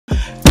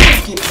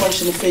get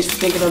punched in the face for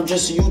thinking I'm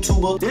just a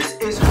YouTuber. This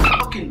is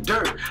fucking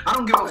dirt. I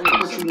don't give a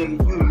fuck what you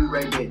nigga. You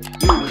right there. You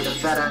with the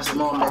fat ass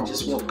mom that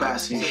just walked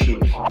past and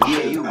shit.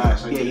 Yeah, you.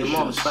 Yeah, your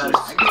mom's fat as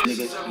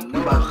nigga.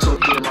 You about to talk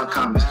to in my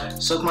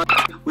comments. Suck my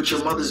with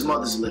your mother's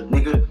lip,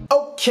 nigga.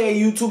 Okay,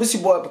 YouTube, it's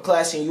your boy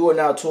Upperclassy, and you are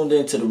now tuned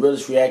in to the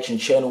realest reaction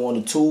channel on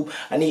the tube.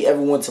 I need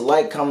everyone to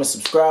like, comment,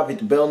 subscribe, hit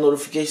the bell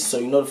notification so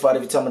you're notified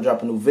every time I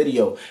drop a new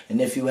video. And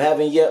if you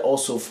haven't yet,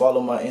 also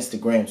follow my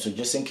Instagram. So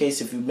just in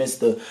case if you missed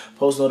the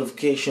post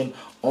notification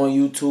on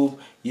YouTube,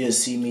 you'll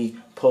see me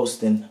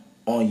posting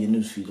on your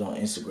newsfeed on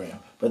Instagram.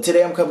 But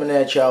today I'm coming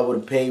at y'all with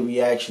a paid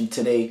reaction.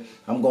 Today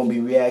I'm going to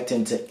be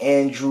reacting to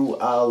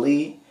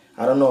ANDREWALI.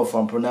 I don't know if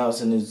I'm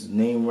pronouncing his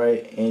name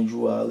right,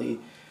 ANDREWALI.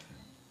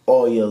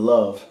 All Your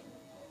Love,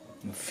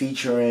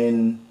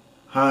 featuring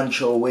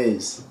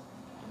HunchoWizz,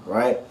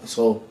 right?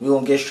 So we're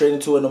gonna get straight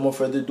into it. No more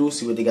further ado,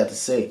 see what they got to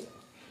say.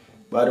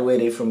 By the way,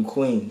 they from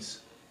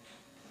Queens.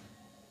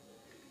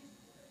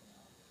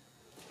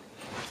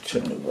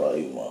 Turn the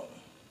volume up.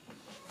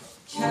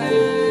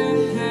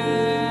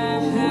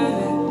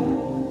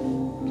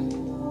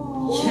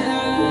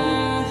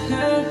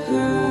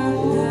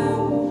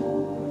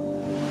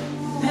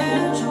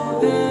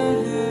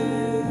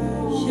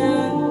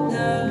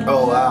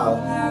 Oh wow,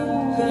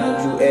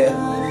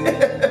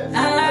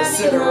 I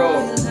said it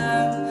wrong.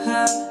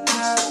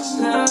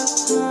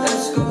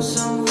 Let's go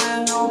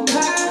somewhere no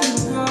pattern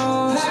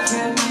goes.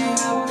 Get me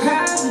a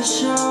private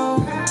show.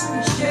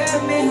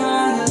 Get me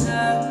higher.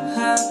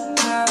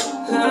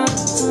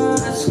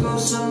 Let's go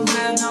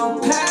somewhere no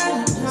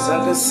pattern goes. So I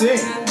can sing.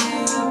 Get me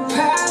a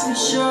private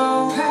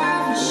show.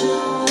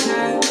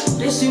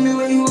 They see me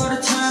with you all the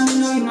time, you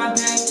know you my babe.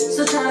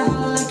 So try to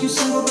holler like you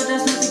single, but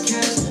that's not the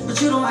case. But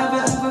you don't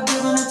ever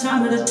give on the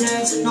time of the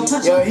day. No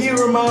punch. Yo,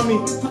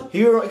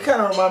 he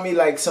kind of remind me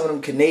like some of them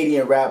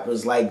Canadian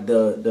rappers, like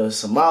the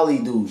Somali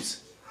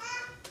dudes.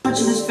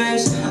 Punching his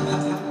face,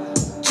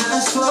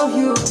 just for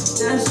you.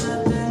 There's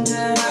something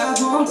that I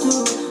want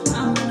to.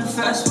 I'm in a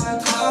fast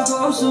white car,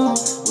 go soon.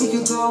 We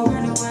could go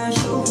anywhere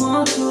you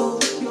want to.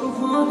 You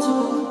want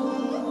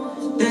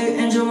to. Big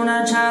engine when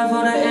I drive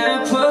for the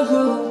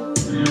airport.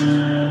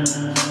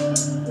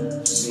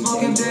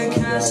 Smoking big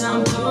cats,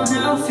 I'm blowing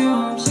out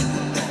fumes.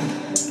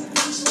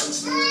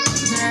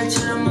 Married to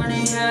the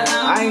money, yeah.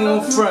 I ain't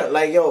gonna front,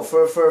 like yo,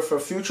 for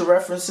future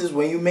references,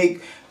 when you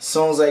make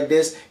songs like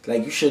this,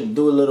 like you should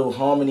do a little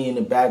harmony in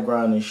the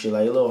background and shit,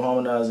 like a little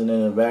harmonizing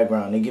in the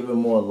background. They give it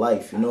more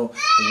life, you know.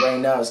 'Cause right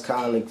now it's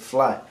kind of like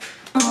flat.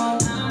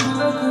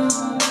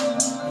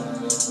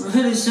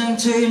 Really sing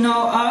to you, no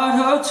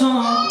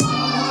auto-tune.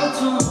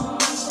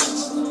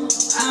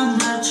 I'm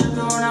not tripping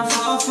when I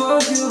fall for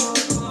you.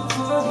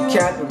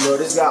 Capping, bro.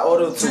 This got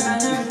auto-tune. I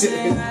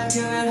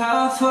give it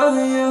all for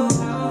you.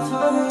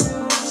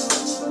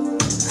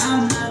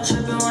 I'm not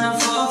tripping when I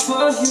fall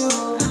for you.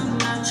 I'm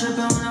not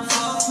tripping when I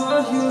fall for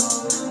you.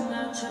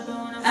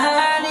 I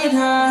need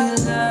her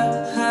love.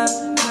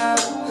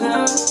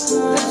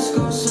 Let's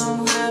go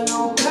somewhere no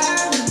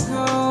pattern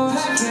goes.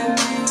 Give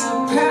me a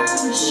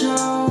private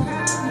show.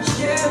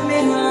 Give me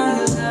her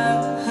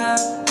love.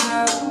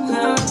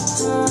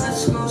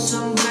 Let's go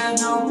somewhere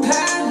no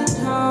pattern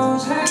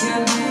goes.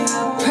 Give me a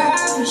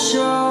private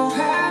show.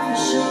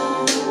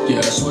 Yeah,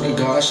 I swear to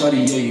God, shawty,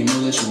 yeah, you know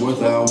that you're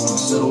worth it. I wanna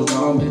settle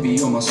down,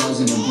 baby, on my size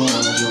and I'm going. I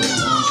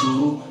just want you.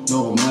 No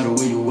matter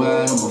where you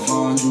at, I'ma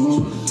find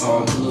you.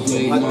 I'll pull up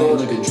late night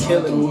like a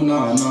drive-through,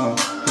 nah.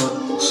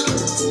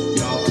 Skirt.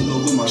 Y'all pull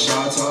up with my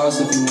shot toss.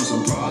 If you want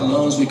some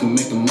problems, we can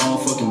make the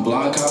motherfucking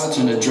block hot.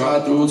 Turn the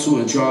drive-through to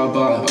a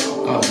drive-by.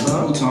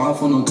 No time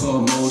for no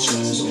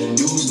commotions.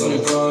 You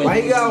started crying. Why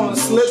you got on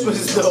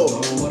slippers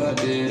though? What I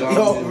did,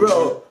 Yo,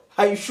 bro,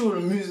 how you shoot a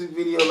music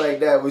video like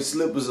that with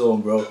slippers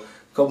on, bro?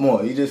 Come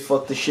on, you just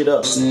fucked the shit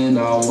up. I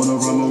wanna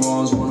run my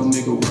wrongs, wanna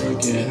make it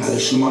work, and had to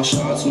shoot my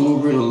shot to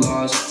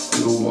realize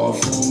you the one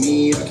for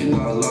me, I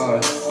cannot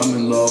lie. I'm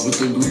in love with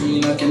the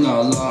green, I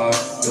cannot lie.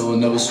 It will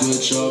never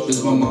switch up,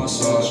 it's my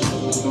massage. No,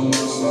 I'm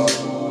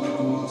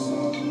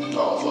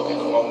fucking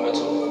on my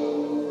mental.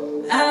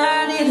 I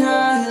need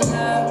her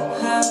love.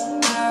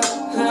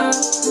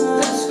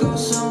 Let's go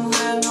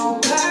somewhere no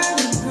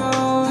pattern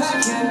goes.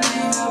 Give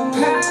me a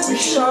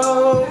private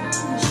show.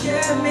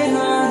 Give me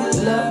her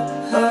love.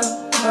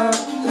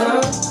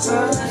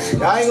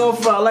 I ain't gonna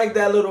front. I like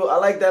that little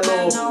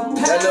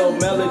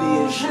melody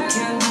and shit.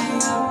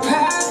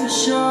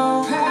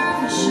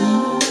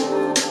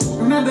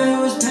 Remember it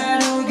was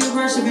bad and we get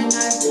worse every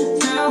night.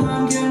 Now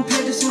I'm getting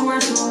paid to see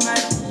worse of a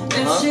night.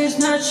 If she's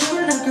not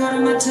shooting, I got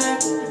in my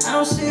tech. I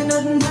don't see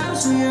nothing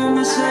else when you're in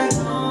my sight.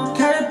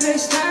 Got a big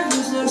stack,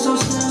 just look so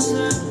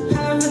slim.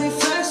 How many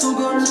flex, don't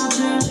go to no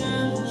gym.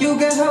 You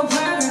get her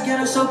wet, I get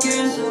her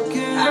soaking.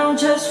 I don't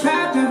just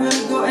rap, I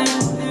really go in.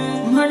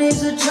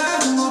 Money's a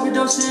drug, I'm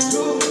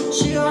overdosing.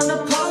 She on the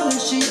pole and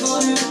she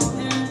golden.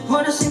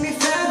 Wanna see me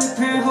fail, they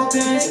praying,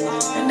 hoping.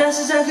 And that's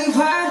exactly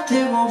why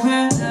they won't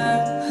win.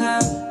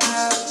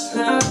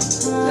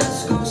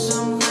 Let's go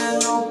somewhere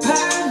no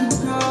pattern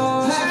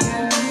goes.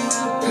 Give me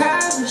a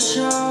private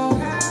show.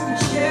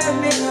 Give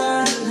me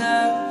love.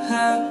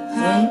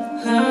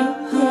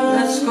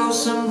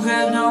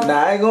 crib, no.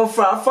 Nah, I ain't gonna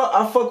fry.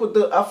 I fuck with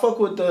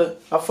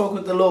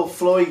the little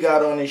flow he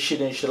got on his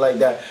shit and shit like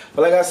that.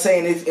 But like I was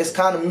saying, it's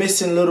kind of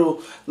missing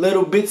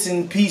little bits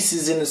and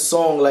pieces in the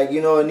song. Like,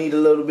 you know, it need a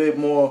little bit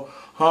more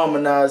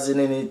harmonizing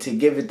in it to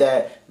give it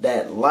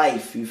that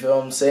life. You feel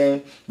what I'm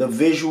saying? The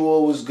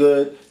visual was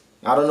good.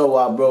 I don't know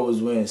why bro was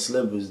wearing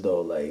slippers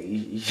though. Like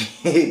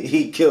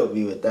he killed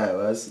me with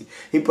that.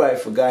 He probably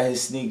forgot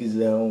his sneakers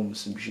at home or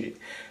some shit.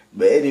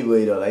 But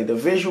anyway though, like the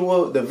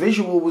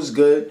visual was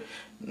good.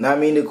 I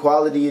mean, the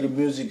quality of the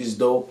music is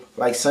dope.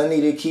 Like, Son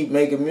need to keep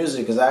making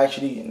music, cause I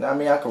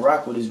can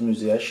rock with his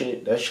music. That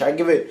shit. I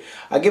give it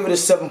a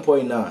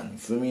 7.9. You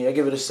feel me? I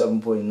give it a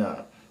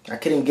 7.9. I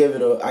can't give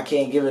it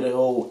a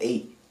whole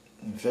 8.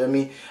 You feel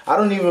me? I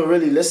don't even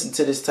really listen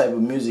to this type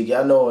of music.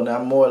 Y'all know, and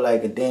I'm more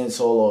like a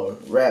dancehall or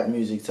rap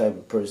music type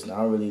of person. I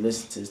don't really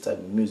listen to this type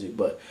of music,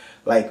 but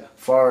like,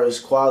 far as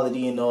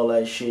quality and all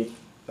that shit,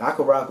 I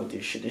could rock with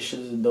this shit. This shit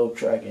is a dope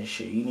track and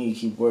shit. You need to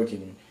keep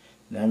working.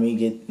 You know what I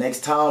mean?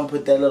 Next time,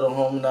 put that little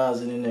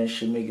harmonizing in that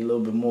shit, make it a little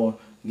bit more.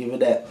 Give it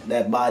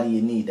that body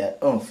you need, that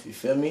oomph, you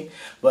feel me?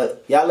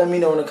 But y'all let me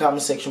know in the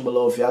comment section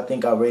below if y'all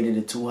think I rated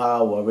it too high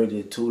or I rated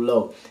it too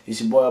low.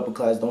 It's your boy Upper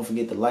Class. Don't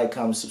forget to like,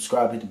 comment,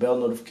 subscribe, hit the bell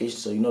notification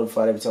so you're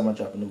notified every time I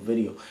drop a new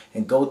video.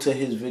 And go to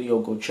his video,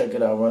 go check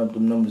it out, run up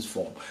them numbers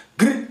for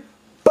him.